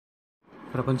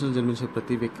ప్రపంచంలో జన్మించే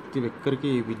ప్రతి వ్యక్తి ఒక్కరికి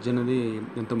విద్య అనేది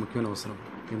ఎంతో ముఖ్యమైన అవసరం.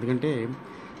 ఎందుకంటే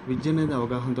విద్య అనేది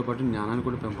అవగాహనతో పాటు జ్ఞానాన్ని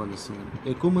కూడా పెంపొందిస్తుంది.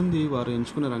 ఎక్కువ మంది వారు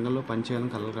ఎంచుకున్న రంగంలో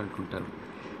పనిచేయాలని కలలు కంటుంటారు.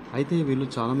 అయితే వీళ్ళు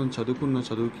చాలామంది చదువుకున్న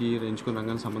చదువుకి ఎంచుకున్న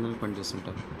రంగానికి సంబంధానికి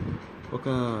పనిచేస్తుంటారు. ఒక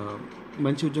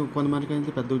మంచి ఉద్యోగం కొంతమందికి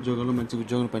అయితే పెద్ద ఉద్యోగంలో మంచి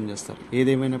ఉద్యోగంలో పనిచేస్తారు.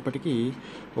 ఏదేమైనప్పటికీ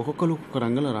ఒక్కొక్కరు ఒక్కొక్క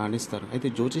రంగంలో రాణిస్తారు. అయితే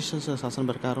జ్యోతిష శాస్త్రం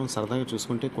ప్రకారం సరదాగా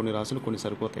చూసుకుంటే కొన్ని రాసులు కొన్ని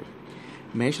సరిపోతాయి.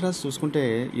 మేషరాశి చూసుకుంటే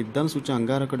యుద్ధాన్ని సూచన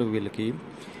అంగారకుడు వీళ్ళకి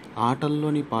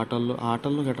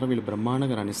ఆటల్లో గట్రా వీళ్ళు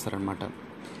బ్రహ్మాండంగా రాణిస్తారనమాట.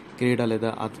 క్రీడ లేదా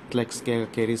అథ్లెటిక్స్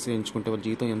కెరీర్స్ ఎంచుకుంటే వాళ్ళ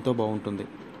జీవితం ఎంతో బాగుంటుంది.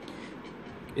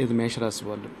 ఇది మేషరాశి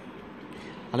వాళ్ళు.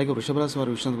 అలాగే వృషభ రాశి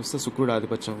వారి విషయానికి వస్తే శుక్రుడు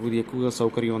ఆధిపత్యం. వీరు ఎక్కువగా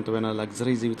సౌకర్యవంతమైన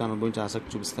లగ్జరీ జీవితాన్ని అనుభవించి ఆసక్తి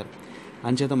చూపిస్తారు.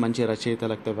 అంచేత మంచి రచయిత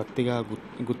లేకపోతే వ్యక్తిగా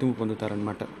గుర్తింపు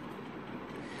పొందుతారనమాట.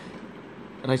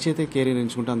 రచయిత కెరీర్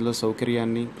ఎంచుకుంటే అందులో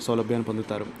సౌకర్యాన్ని సౌలభ్యాన్ని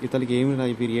పొందుతారు. ఇతరులకి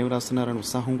వీరు ఏమి రాస్తున్నారని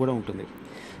ఉత్సాహం కూడా ఉంటుంది.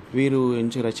 వీరు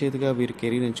రచయితగా వీరు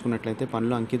కెరీర్ ఎంచుకున్నట్లయితే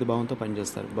పనిలో అంకిత భావంతో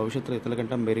పనిచేస్తారు. భవిష్యత్తులో ఇతరుల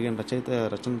కంటే మెరుగైన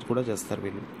రచన కూడా చేస్తారు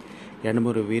వీళ్ళు.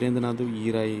 యండమూరి వీరేంద్రనాథ్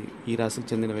ఈ రాశికి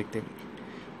చెందిన వ్యక్తి.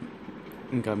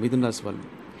 ఇంకా మిథున రాశి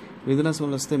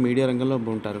వాళ్ళు వస్తే మీడియా రంగంలో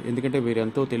ఉంటారు. ఎందుకంటే వీరు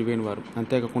ఎంతో తెలివైన వారు.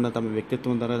 అంతేకాకుండా తమ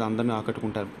వ్యక్తిత్వం ద్వారా అందరినీ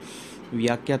ఆకట్టుకుంటారు.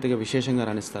 వ్యాఖ్యాతగా విశేషంగా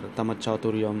రాణిస్తారు. తమ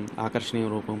చాతుర్యం, ఆకర్షణీయ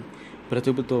రూపం,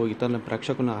 ప్రతిభతో ఇతరుల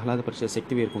ప్రేక్షకులను ఆహ్లాదపరిచే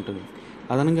శక్తి వీరికి ఉంటుంది.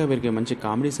 అదనంగా వీరికి మంచి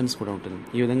కామెడీ సెన్స్ కూడా ఉంటుంది.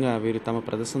 ఈ విధంగా వీరు తమ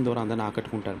ప్రదర్శన ద్వారా అందరినీ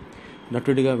ఆకట్టుకుంటారు.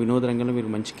 నటుడిగా వినోద రంగంలో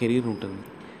వీరికి మంచి కెరీర్ ఉంటుంది.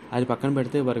 అది పక్కన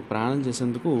పెడితే వారికి ప్రయాణం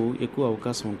చేసేందుకు ఎక్కువ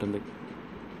అవకాశం ఉంటుంది.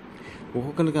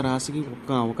 ఒక్కొక్కరికి రాశికి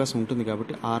ఒక్క అవకాశం ఉంటుంది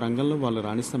కాబట్టి ఆ రంగంలో వాళ్ళు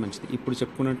రాణిస్తే మంచిది. ఇప్పుడు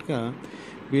చెప్పుకున్నట్టుగా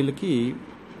వీళ్ళకి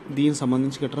దీనికి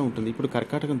సంబంధించి గట్రా ఉంటుంది. ఇప్పుడు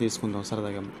కర్కాటకం తీసుకుందాం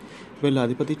సరదాగా. వీళ్ళ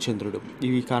అధిపతి చంద్రుడు.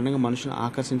 ఈ కారణంగా మనుషులను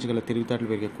ఆకర్షించగల తెలివితేటలు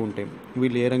వీరికి ఎక్కువ ఉంటాయి.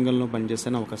 వీళ్ళు ఏ రంగంలో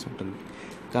పనిచేస్తేనే అవకాశం ఉంటుంది.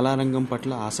 కళారంగం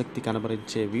పట్ల ఆసక్తి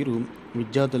కనబరించే వీరు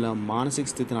విద్యార్థుల మానసిక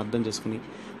స్థితిని అర్థం చేసుకుని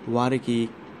వారికి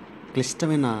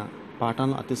క్లిష్టమైన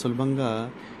పాఠాలను అతి సులభంగా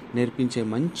నేర్పించే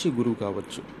మంచి గురువు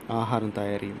కావచ్చు. ఆహారం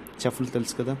తయారీ చెఫ్లు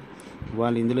తెలుసు కదా,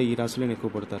 వాళ్ళు ఇందులో ఈ రాశిలోనే ఎక్కువ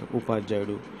పడతారు.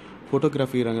 ఉపాధ్యాయుడు,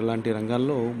 ఫోటోగ్రఫీ రంగం లాంటి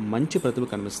రంగాల్లో మంచి ప్రతిభ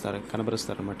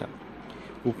కనబరుస్తారన్నమాట.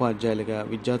 ఉపాధ్యాయులుగా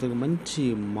విద్యార్థులకు మంచి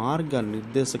మార్గ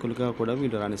నిర్దేశకులుగా కూడా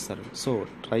వీళ్ళు రాణిస్తారు. సో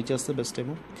ట్రై చేస్తే బెస్ట్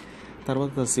ఏమో.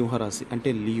 తర్వాత సింహరాశి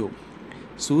అంటే లియో.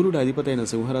 సూర్యుడు అధిపతి అయిన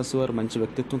సింహరాశి వారు మంచి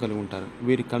వ్యక్తిత్వం కలిగి ఉంటారు.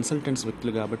 వీరి కన్సల్టెంట్స్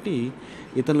వ్యక్తులు కాబట్టి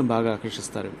ఇతరులను బాగా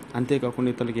ఆకర్షిస్తారు. అంతేకాకుండా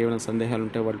ఇతరులకు ఏమైనా సందేహాలు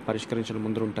ఉంటే వాళ్ళు పరిష్కరించడం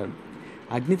ముందు ఉంటారు.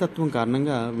 అగ్నితత్వం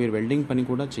కారణంగా వీరు వెల్డింగ్ పని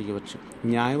కూడా చేయవచ్చు.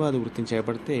 న్యాయవాద వృత్తిని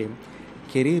చేపడితే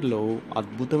కెరీర్లో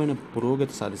అద్భుతమైన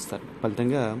పురోగతి సాధిస్తారు.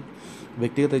 ఫలితంగా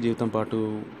వ్యక్తిగత జీవితం పాటు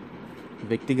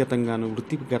వ్యక్తిగతంగాను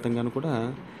వృత్తిగతంగాను కూడా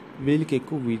వీళ్ళకి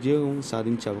ఎక్కువ విజయం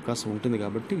సాధించే అవకాశం ఉంటుంది.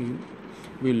 కాబట్టి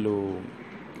వీళ్ళు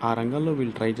ఆ రంగంలో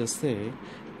వీళ్ళు ట్రై చేస్తే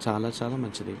చాలా చాలా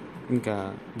మంచిది. ఇంకా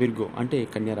విర్గో అంటే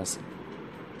కన్యారాశి.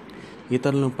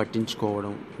 ఇతరులను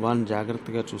పట్టించుకోవడం, వాళ్ళని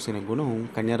జాగ్రత్తగా చూసిన గుణం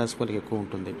కన్యారాశి వాళ్ళకి ఎక్కువ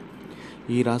ఉంటుంది.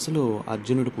 ఈ రాశిలో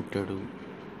అర్జునుడు పుట్టాడు,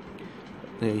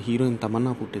 హీరోయిన్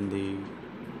తమన్నా పుట్టింది,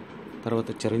 తర్వాత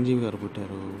చిరంజీవి గారు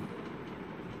పుట్టారు,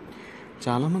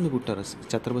 చాలామంది పుట్టారు.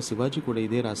 ఛత్రపతి శివాజీ కూడా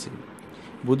ఇదే రాశి.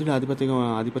 బుద్ధుడు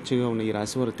ఆధిపత్యంగా ఉన్న ఈ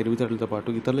రాశి వారు తెలివితేటలతో పాటు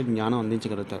ఇతరులకు జ్ఞానం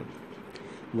అందించగలుగుతారు.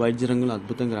 వైద్య రంగంలో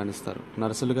అద్భుతంగా రాణిస్తారు.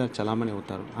 నర్సులుగా చలామణి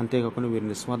అవుతారు. అంతేకాకుండా వీరు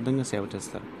నిస్వార్థంగా సేవ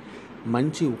చేస్తారు.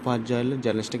 మంచి ఉపాధ్యాయులు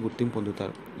జర్నలిస్ట్గా గుర్తింపు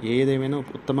పొందుతారు. ఏదేమైనా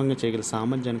ఉత్తమంగా చేయగల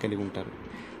సామర్థ్యాన్ని కలిగి ఉంటారు.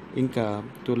 ఇంకా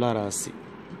తులారాశి.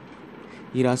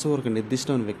 ఈ రాశి వారికి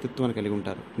నిర్దిష్టమైన వ్యక్తిత్వాన్ని కలిగి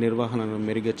ఉంటారు. నిర్వహణను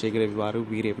మెరుగ్గా చేయగల వారు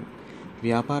వీరే.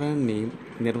 వ్యాపారాన్ని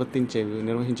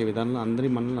నిర్వహించే విధానంలో అందరి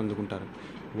మనల్ని అందుకుంటారు.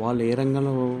 వాళ్ళు ఏ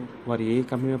రంగంలో వారు ఏ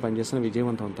కంపెనీలో పనిచేసినా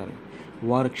విజయవంతం అవుతారు.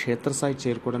 వారు క్షేత్రస్థాయి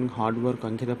చేరుకోవడానికి హార్డ్ వర్క్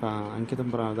అంకితం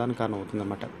ప్రధాన కారణం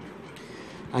అవుతుందన్నమాట.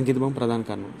 అంకితభావం ప్రధాన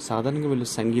కారణం. సాధారణంగా వీళ్ళు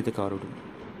సంగీతకారుడు,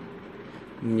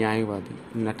 న్యాయవాది,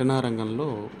 నటనా రంగంలో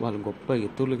వాళ్ళు గొప్ప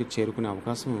ఎత్తులకి చేరుకునే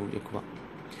అవకాశం ఎక్కువ.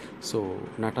 సో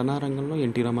నటనా రంగంలో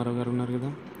ఎన్టీ రామారావు గారు ఉన్నారు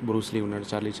కదా, బ్రూస్లీ ఉన్నాడు,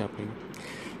 చార్లీ చాప్లిన్.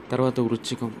 తర్వాత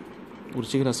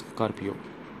వృశ్చిక రాశి స్కార్పియో.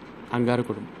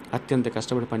 అంగారకుడు. అత్యంత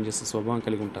కష్టపడి పనిచేసే స్వభావం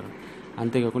కలిగి ఉంటారు.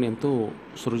 అంతేకాకుండా ఎంతో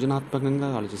సృజనాత్మకంగా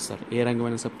ఆలోచిస్తారు. ఏ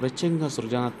రంగమైనా సరే ప్రత్యేకంగా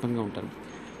సృజనాత్మకంగా ఉంటారు.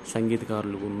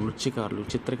 సంగీతకారులు, నృత్యకారులు,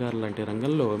 చిత్రకారులు లాంటి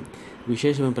రంగంలో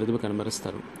విశేషమైన ప్రతిభ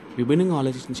కనబరుస్తారు. విభిన్నంగా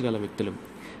ఆలోచించగల వ్యక్తులు.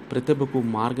 ప్రతిభకు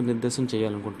మార్గనిర్దేశం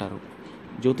చేయాలనుకుంటారు.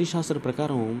 జ్యోతిషాస్త్ర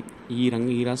ప్రకారం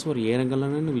ఈ రాశి వారు ఏ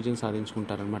రంగంలోనైనా విజయం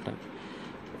సాధించుకుంటారనమాట.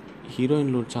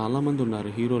 హీరోయిన్లు చాలామంది ఉన్నారు.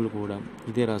 హీరోలు కూడా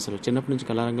ఇదే రాశిలో చిన్నప్పటి నుంచి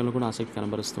కళారంగంలో కూడా ఆసక్తి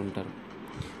కనబరుస్తూ ఉంటారు.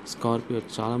 స్కార్పియో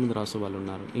చాలామంది రాసు వాళ్ళు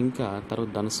ఉన్నారు. ఇంకా తర్వాత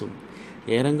ధనుసు.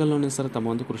 ఏ రంగంలోనే సరే తమ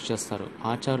వంతు కృషి చేస్తారు.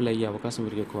 ఆచార్యులు అయ్యే అవకాశం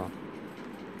వీరికి ఎక్కువ.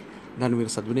 దాన్ని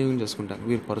వీరు సద్వినియోగం చేసుకుంటారు.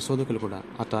 వీరు పరిశోధకులు కూడా.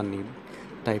 అతన్ని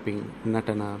టైపింగ్,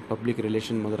 నటన, పబ్లిక్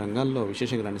రిలేషన్ మొదలు రంగాల్లో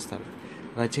విశేషంగా రాణిస్తారు.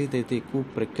 రచయిత అయితే ఎక్కువ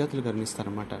ప్రఖ్యాతులు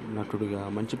గర్ణిస్తారన్నమాట. నటుడిగా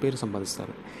మంచి పేరు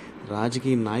సంపాదిస్తారు.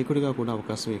 రాజకీయ నాయకుడిగా కూడా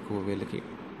అవకాశం ఎక్కువ వీళ్ళకి.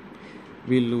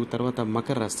 వీళ్ళు తర్వాత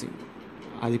మకర రాశి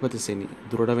అధిపతి శని,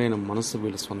 దృఢమైన మనస్సు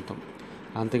వీళ్ళ సొంతం.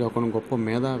 అంతేకాకుండా గొప్ప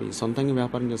మేధావి, సొంతంగా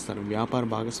వ్యాపారం చేస్తారు, వ్యాపార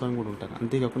భాగస్వామి కూడా ఉంటారు.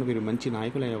 అంతేకాకుండా వీరు మంచి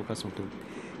నాయకులు అయ్యే అవకాశం ఉంటుంది.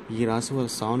 ఈ రాశి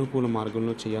వారు సానుకూల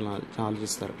మార్గంలో చేయాలని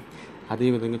ఆలోచిస్తారు.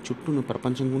 అదేవిధంగా చుట్టూ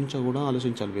ప్రపంచం గురించి కూడా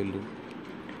ఆలోచించాలి వీళ్ళు.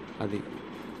 అది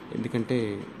ఎందుకంటే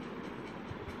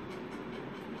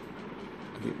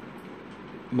అది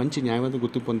మంచి న్యాయవాద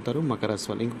గుర్తింపు పొందుతారు మకర రాశి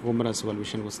వాళ్ళు. ఇంకా కుంభరాశి వాళ్ళ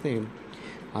విషయానికి వస్తే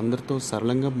అందరితో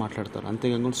సరళంగా మాట్లాడతారు.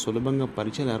 అంతేకాకుండా సులభంగా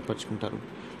పరిచయాలు ఏర్పరచుకుంటారు.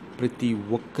 ప్రతి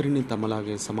ఒక్కరిని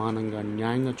తమలాగే సమానంగా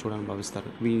న్యాయంగా చూడాలని భావిస్తారు.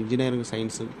 ఇంజనీరింగ్,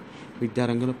 సైన్స్,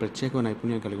 విద్యారంగంలో ప్రత్యేక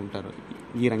నైపుణ్యం కలిగి ఉంటారు.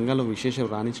 ఈ రంగాల్లో విశేష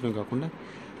రాణించడం కాకుండా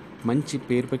మంచి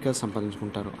పేరు ప్రఖ్యాతి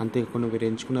సంపాదించుకుంటారు. అంతేకాకుండా వీరు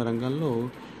ఎంచుకున్న రంగాల్లో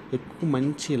ఎక్కువ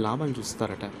మంచి లాభాన్ని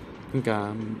చూస్తారట. ఇంకా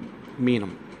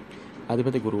మీనం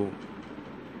అధిపతి గురువు.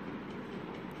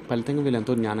 ఫలితంగా వీళ్ళు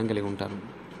ఎంతో జ్ఞానం కలిగి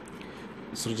ఉంటారు.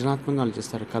 సృజనాత్మకంగా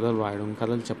ఆలోచిస్తారు. కథలు రాయడం,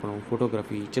 కథలు చెప్పడం,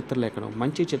 ఫోటోగ్రఫీ, చిత్రలేఖనం,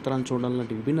 మంచి చిత్రాలను చూడడం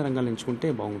లాంటి విభిన్న రంగాలు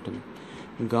ఎంచుకుంటే బాగుంటుంది.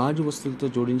 గాజు వస్తువులతో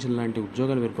జోడించిన లాంటి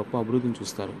ఉద్యోగాలు వీరు గొప్ప అభివృద్ధిని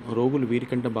చూస్తారు. రోగులు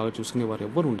వీరికంటే బాగా చూసుకునే వారు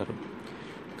ఎవ్వరు ఉండరు.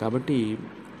 కాబట్టి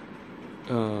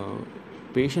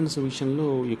పేషెంట్స్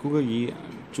విషయంలో ఎక్కువగా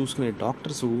చూసుకునే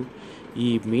డాక్టర్సు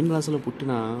ఈ మీన రాశిలో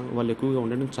పుట్టిన వాళ్ళు ఎక్కువగా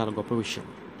ఉండడం చాలా గొప్ప విషయం.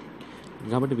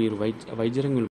 కాబట్టి వీరు వైద్య రంగంలో